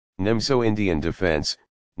Nimzo-Indian defense,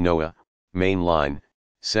 NOA, main line,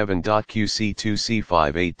 7.qc2c5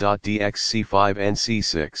 8.dxc5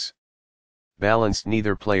 Nc6. Balanced,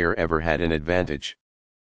 neither player ever had an advantage.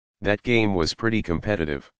 That game was pretty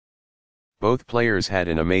competitive. Both players had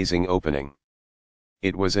an amazing opening.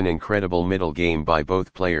 It was an incredible middle game by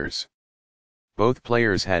both players. Both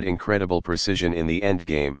players had incredible precision in the end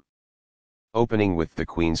game. Opening with the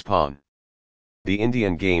queen's pawn. The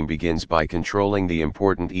Indian game begins by controlling the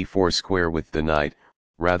important e4 square with the knight,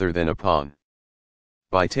 rather than a pawn.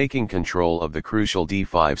 By taking control of the crucial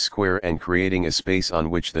d5 square and creating a space on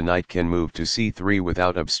which the knight can move to c3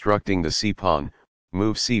 without obstructing the c-pawn,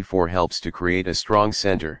 move c4 helps to create a strong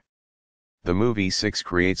center. The move e6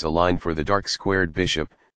 creates a line for the dark squared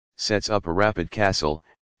bishop, sets up a rapid castle,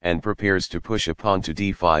 and prepares to push a pawn to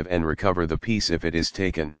d5 and recover the piece if it is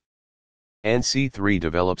taken. c3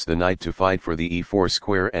 develops the knight to fight for the e4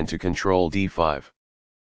 square and to control d5.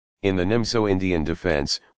 In the Nimzo-Indian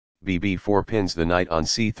defense, bb4 pins the knight on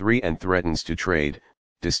c3 and threatens to trade,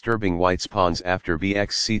 disturbing white's pawns after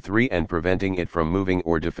bxc3 and preventing it from moving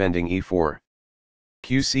or defending e4.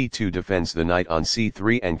 qc2 defends the knight on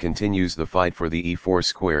c3 and continues the fight for the e4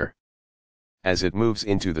 square. As it moves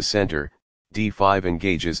into the center, d5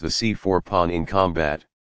 engages the c4 pawn in combat.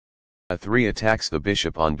 a3 attacks the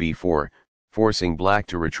bishop on b4, forcing black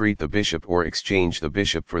to retreat the bishop or exchange the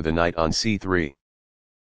bishop for the knight on c3.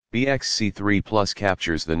 bxc3 plus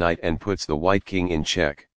captures the knight and puts the white king in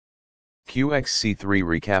check. qxc3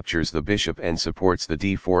 recaptures the bishop and supports the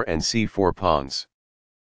d4 and c4 pawns.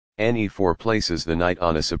 ne4 places the knight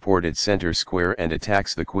on a supported center square and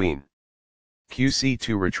attacks the queen.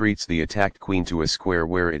 qc2 retreats the attacked queen to a square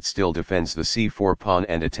where it still defends the c4 pawn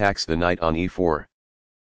and attacks the knight on e4.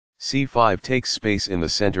 c5 takes space in the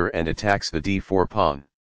center and attacks the d4 pawn.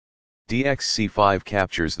 dxc5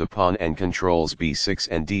 captures the pawn and controls b6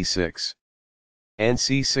 and d6.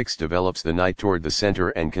 nc6 develops the knight toward the center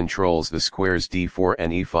and controls the squares d4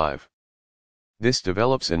 and e5. This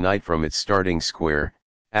develops a knight from its starting square,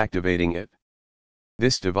 activating it.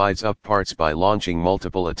 This divides up parts by launching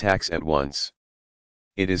multiple attacks at once.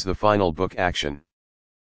 It is the final book action.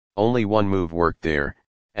 Only one move worked there,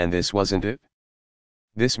 and this wasn't it?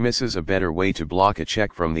 This misses a better way to block a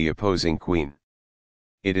check from the opposing queen.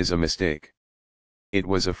 It is a mistake. It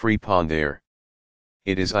was a free pawn there.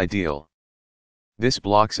 It is ideal. This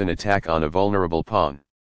blocks an attack on a vulnerable pawn.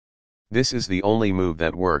 This is the only move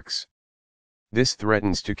that works. This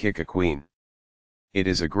threatens to kick a queen. It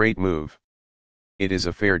is a great move. It is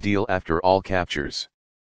a fair deal after all captures.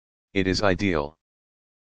 It is ideal.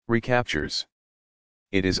 Recaptures.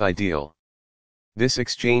 It is ideal. This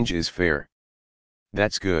exchange is fair.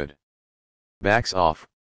 That's good. Backs off.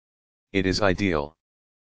 It is ideal.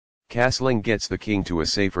 Castling gets the king to a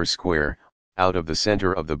safer square, out of the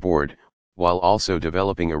center of the board, while also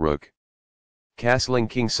developing a rook. Castling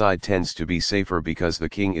kingside tends to be safer because the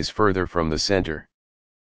king is further from the center.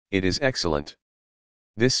 It is excellent.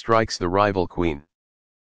 This strikes the rival queen.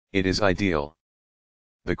 It is ideal.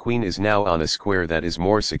 The queen is now on a square that is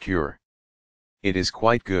more secure. It is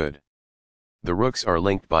quite good. The rooks are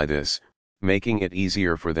linked by this, making it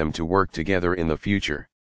easier for them to work together in the future.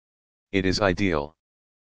 It is ideal.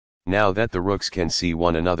 Now that the rooks can see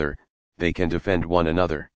one another, they can defend one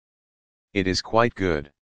another. It is quite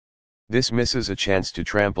good. This misses a chance to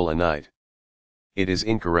trample a knight. It is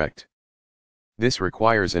incorrect. This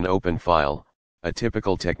requires an open file, a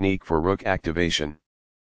typical technique for rook activation.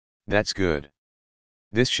 That's good.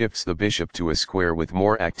 This shifts the bishop to a square with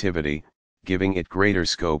more activity, giving it greater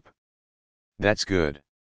scope. That's good.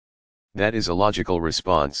 That is a logical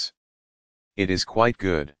response. It is quite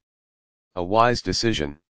good. A wise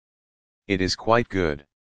decision. It is quite good.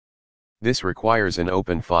 This requires an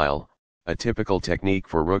open file, a typical technique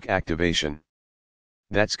for rook activation.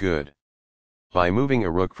 That's good. By moving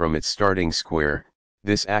a rook from its starting square,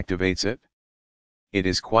 this activates it. It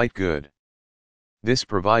is quite good. This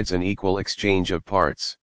provides an equal exchange of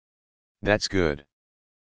parts. That's good.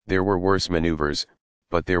 There were worse maneuvers,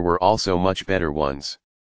 but there were also much better ones.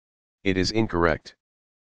 It is incorrect.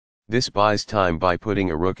 This buys time by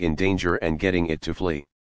putting a rook in danger and getting it to flee.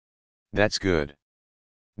 That's good.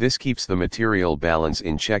 This keeps the material balance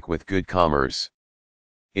in check with good commerce.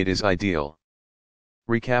 It is ideal.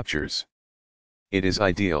 Recaptures. It is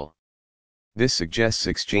ideal. This suggests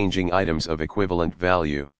exchanging items of equivalent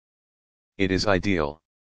value. It is ideal.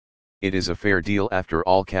 It is a fair deal after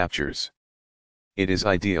all captures. It is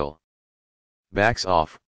ideal. Backs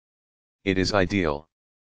off. It is ideal.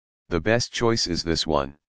 The best choice is this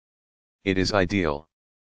one. It is ideal.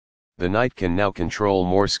 The knight can now control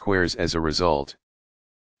more squares as a result.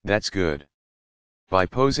 That's good. By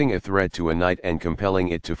posing a threat to a knight and compelling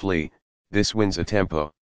it to flee, this wins a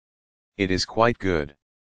tempo. It is quite good.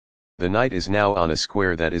 The knight is now on a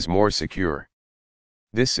square that is more secure.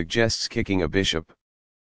 This suggests kicking a bishop.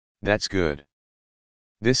 That's good.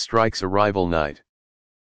 This strikes a rival knight.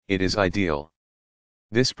 It is ideal.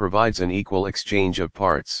 This provides an equal exchange of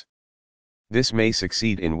parts. This may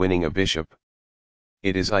succeed in winning a bishop.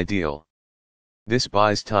 It is ideal. This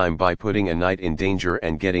buys time by putting a knight in danger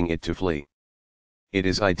and getting it to flee. It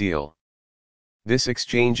is ideal. This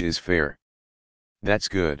exchange is fair. That's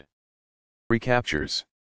good. Recaptures.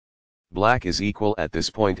 Black is equal at this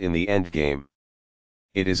point in the endgame.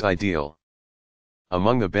 It is ideal.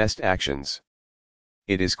 Among the best actions.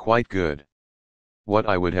 It is quite good. What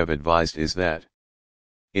I would have advised is that.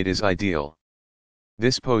 It is ideal.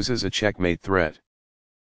 This poses a checkmate threat.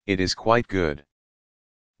 It is quite good.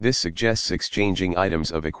 This suggests exchanging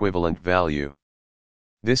items of equivalent value.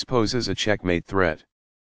 This poses a checkmate threat.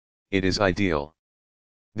 It is ideal.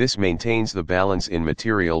 This maintains the balance in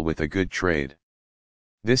material with a good trade.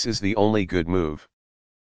 This is the only good move.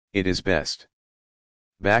 It is best.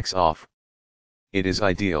 Backs off. It is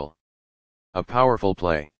ideal. A powerful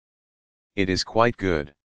play. It is quite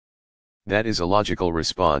good. That is a logical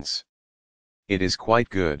response. It is quite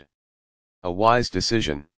good. A wise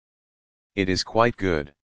decision. It is quite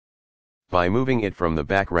good. By moving it from the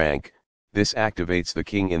back rank, this activates the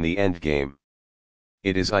king in the endgame.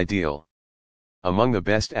 It is ideal. Among the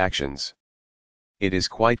best actions. It is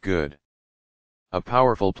quite good. A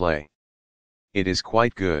powerful play. It is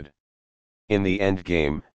quite good. In the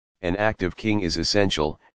endgame, an active king is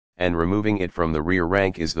essential, and removing it from the rear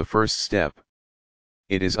rank is the first step.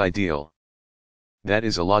 It is ideal. That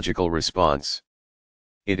is a logical response.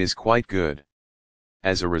 It is quite good.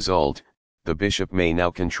 As a result, the bishop may now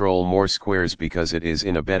control more squares because it is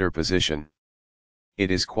in a better position. It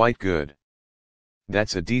is quite good.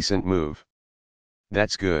 That's a decent move.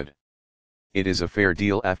 That's good. It is a fair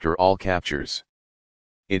deal after all captures.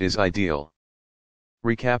 It is ideal.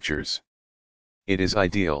 Recaptures. It is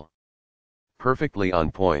ideal. Perfectly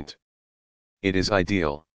on point. It is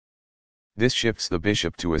ideal. This shifts the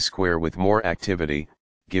bishop to a square with more activity,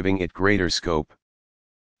 giving it greater scope.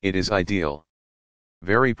 It is ideal.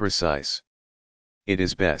 Very precise. It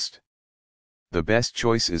is best. The best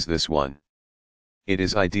choice is this one. It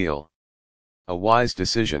is ideal. A wise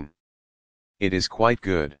decision. It is quite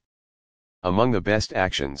good. Among the best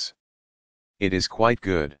actions. It is quite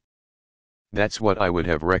good. That's what I would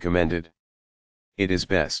have recommended. It is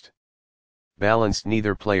best. Balanced.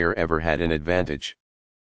 Neither player ever had an advantage.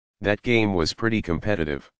 That game was pretty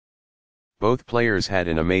competitive. Both players had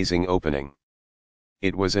an amazing opening.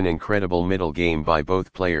 It was an incredible middle game by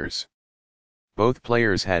both players. Both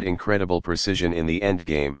players had incredible precision in the end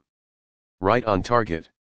game. Right on target.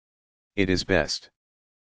 It is best.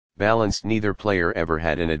 Balanced. Neither player ever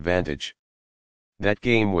had an advantage. That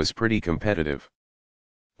game was pretty competitive.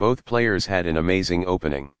 Both players had an amazing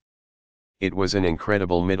opening. It was an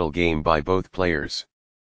incredible middle game by both players.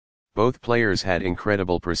 Both players had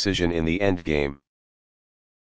incredible precision in the end game.